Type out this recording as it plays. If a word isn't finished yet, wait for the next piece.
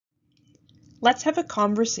Let's have a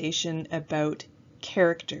conversation about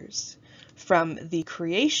characters, from the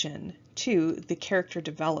creation to the character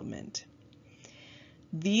development.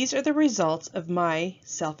 These are the results of my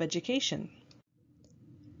self-education.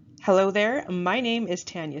 Hello there, my name is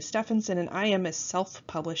Tanya Stephenson and I am a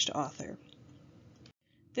self-published author.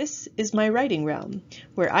 This is my writing realm,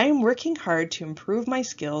 where I am working hard to improve my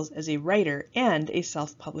skills as a writer and a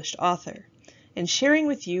self-published author, and sharing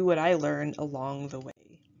with you what I learn along the way.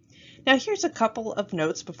 Now here's a couple of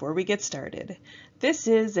notes before we get started. This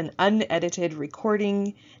is an unedited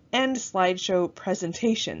recording and slideshow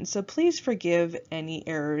presentation, so please forgive any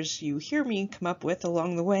errors you hear me come up with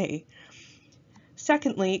along the way.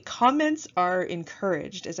 Secondly, comments are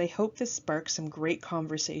encouraged, as I hope this sparks some great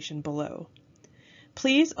conversation below.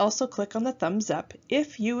 Please also click on the thumbs up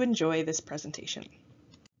if you enjoy this presentation.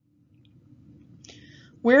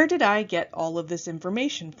 Where did I get all of this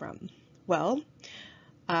information from? Well,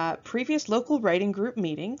 previous local writing group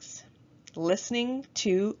meetings, listening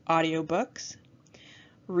to audiobooks,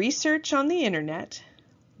 research on the internet,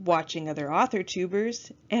 watching other AuthorTubers,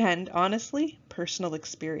 and honestly, personal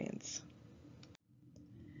experience.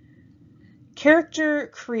 Character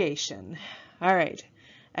creation. All right.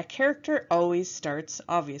 A character always starts,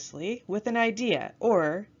 obviously, with an idea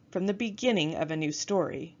or from the beginning of a new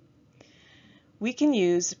story. We can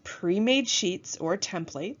use pre-made sheets or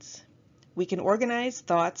templates. We can organize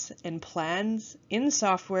thoughts and plans in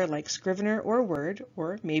software like Scrivener or Word,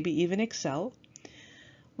 or maybe even Excel.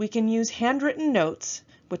 We can use handwritten notes,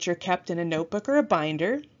 which are kept in a notebook or a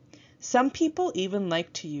binder. Some people even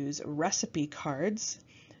like to use recipe cards.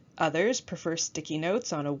 Others prefer sticky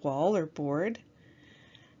notes on a wall or board.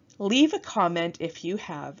 Leave a comment if you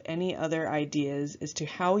have any other ideas as to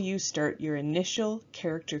how you start your initial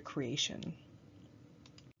character creation.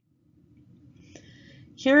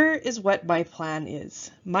 Here is what my plan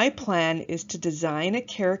is. My plan is to design a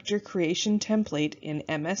character creation template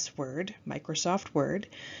in MS Word, Microsoft Word,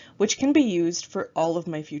 which can be used for all of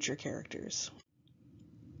my future characters.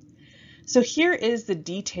 So here is the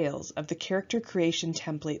details of the character creation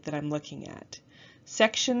template that I'm looking at.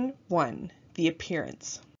 Section 1, the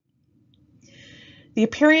appearance. The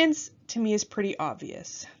appearance to me is pretty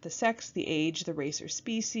obvious. The sex, the age, the race or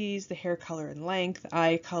species, the hair color and length,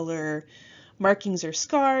 eye color, markings or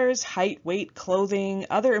scars, height, weight, clothing,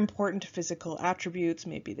 other important physical attributes.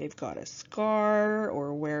 Maybe they've got a scar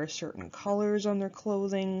or wear certain colors on their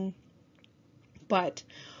clothing. But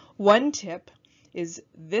one tip is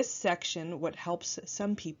this section, what helps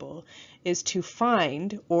some people, is to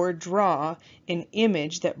find or draw an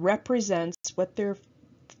image that represents what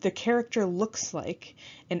the character looks like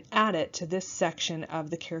and add it to this section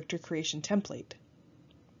of the character creation template.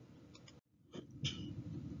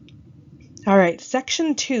 All right,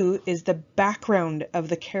 section 2 is the background of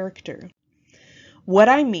the character. What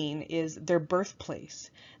I mean is their birthplace,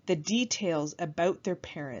 the details about their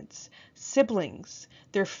parents, siblings,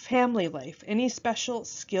 their family life, any special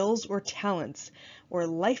skills or talents or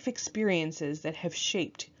life experiences that have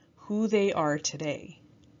shaped who they are today.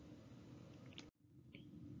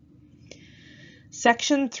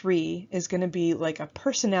 Section 3 is going to be like a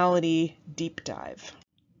personality deep dive.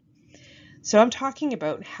 So I'm talking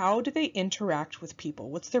about how do they interact with people?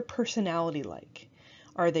 What's their personality like?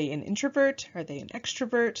 Are they an introvert? Are they an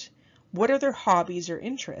extrovert? What are their hobbies or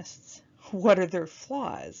interests? What are their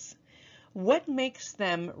flaws? What makes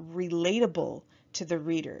them relatable to the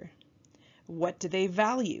reader? What do they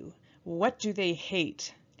value? What do they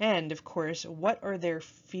hate? And of course, what are their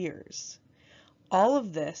fears? All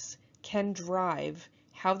of this can drive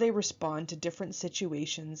how they respond to different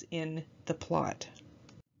situations in the plot.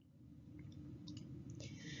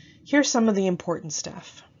 Here's some of the important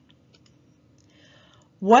stuff.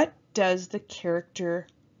 What does the character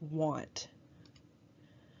want?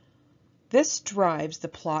 This drives the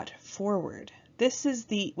plot forward. This is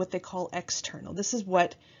what they call external. This is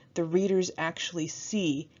what the readers actually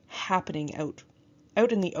see happening out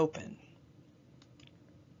in the open.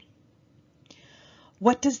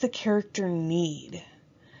 What does the character need?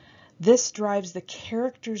 This drives the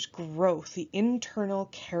character's growth, the internal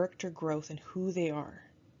character growth and who they are.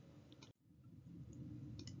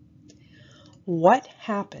 What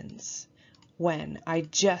happens when I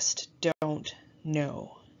just don't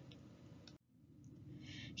know?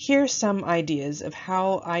 Here's some ideas of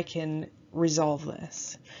how I can resolve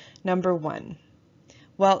this. Number 1.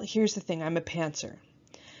 Well, here's the thing, I'm a pantser.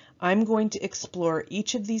 I'm going to explore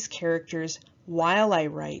each of these characters while I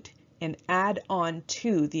write and add on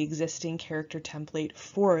to the existing character template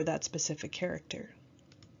for that specific character.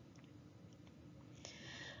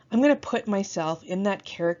 I'm going to put myself in that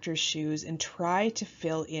character's shoes and try to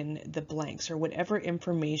fill in the blanks or whatever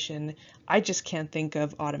information I just can't think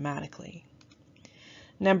of automatically.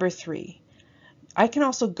 Number 3, I can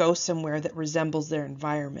also go somewhere that resembles their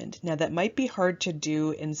environment. Now that might be hard to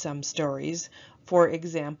do in some stories. For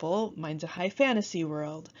example, mine's a high fantasy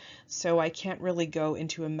world, so I can't really go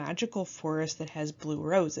into a magical forest that has blue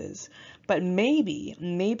roses. But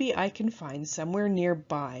maybe I can find somewhere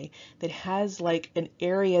nearby that has like an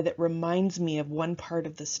area that reminds me of one part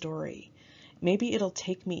of the story. Maybe it'll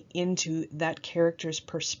take me into that character's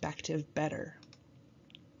perspective better.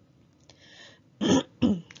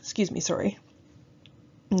 Excuse me, sorry.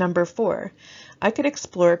 Number 4, I could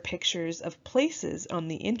explore pictures of places on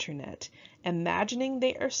the internet, imagining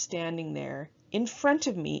they are standing there in front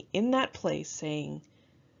of me in that place saying,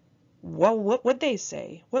 well, what would they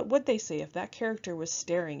say? What would they say if that character was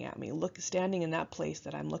staring at me, standing in that place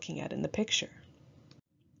that I'm looking at in the picture?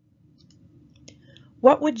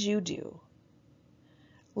 What would you do?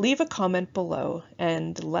 Leave a comment below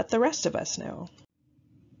and let the rest of us know.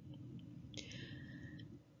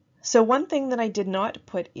 So one thing that I did not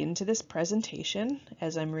put into this presentation,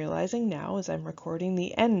 as I'm realizing now as I'm recording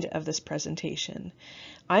the end of this presentation,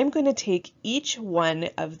 I'm going to take each one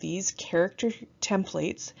of these character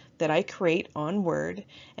templates that I create on Word,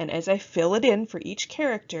 and as I fill it in for each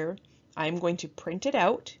character, I'm going to print it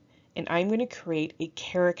out and I'm going to create a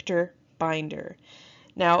character binder.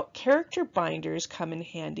 Now, character binders come in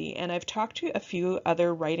handy, and I've talked to a few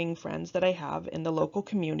other writing friends that I have in the local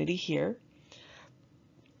community here.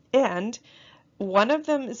 And one of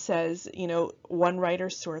them says, you know, one writer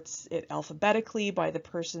sorts it alphabetically by the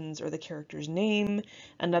person's or the character's name.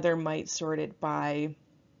 Another might sort it by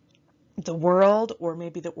the world, or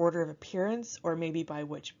maybe the order of appearance, or maybe by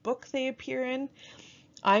which book they appear in.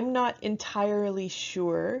 I'm not entirely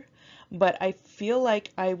sure, but I feel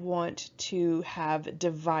like I want to have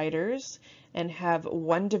dividers and have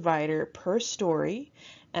one divider per story,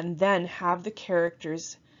 and then have the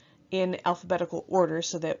characters in alphabetical order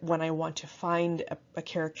so that when I want to find a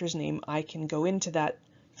character's name, I can go into that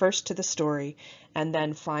first to the story and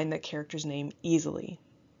then find that character's name easily.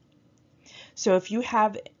 So if you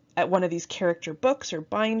have one of these character books or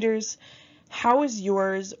binders, how is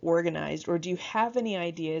yours organized, or do you have any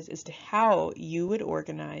ideas as to how you would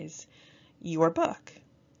organize your book?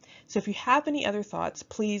 So if you have any other thoughts,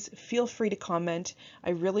 please feel free to comment.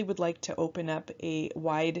 I really would like to open up a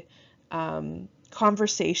wide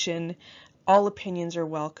conversation. All opinions are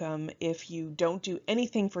welcome. If you don't do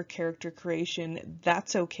anything for character creation,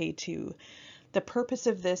 that's okay too. The purpose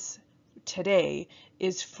of this today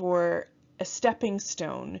is for a stepping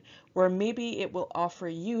stone where maybe it will offer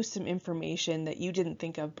you some information that you didn't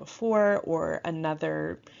think of before, or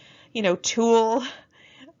another, tool.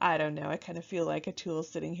 I don't know, I kind of feel like a tool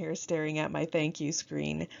sitting here staring at my thank you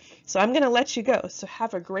screen. So I'm going to let you go. So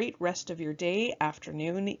have a great rest of your day,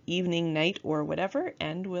 afternoon, evening, night, or whatever,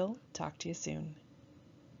 and we'll talk to you soon.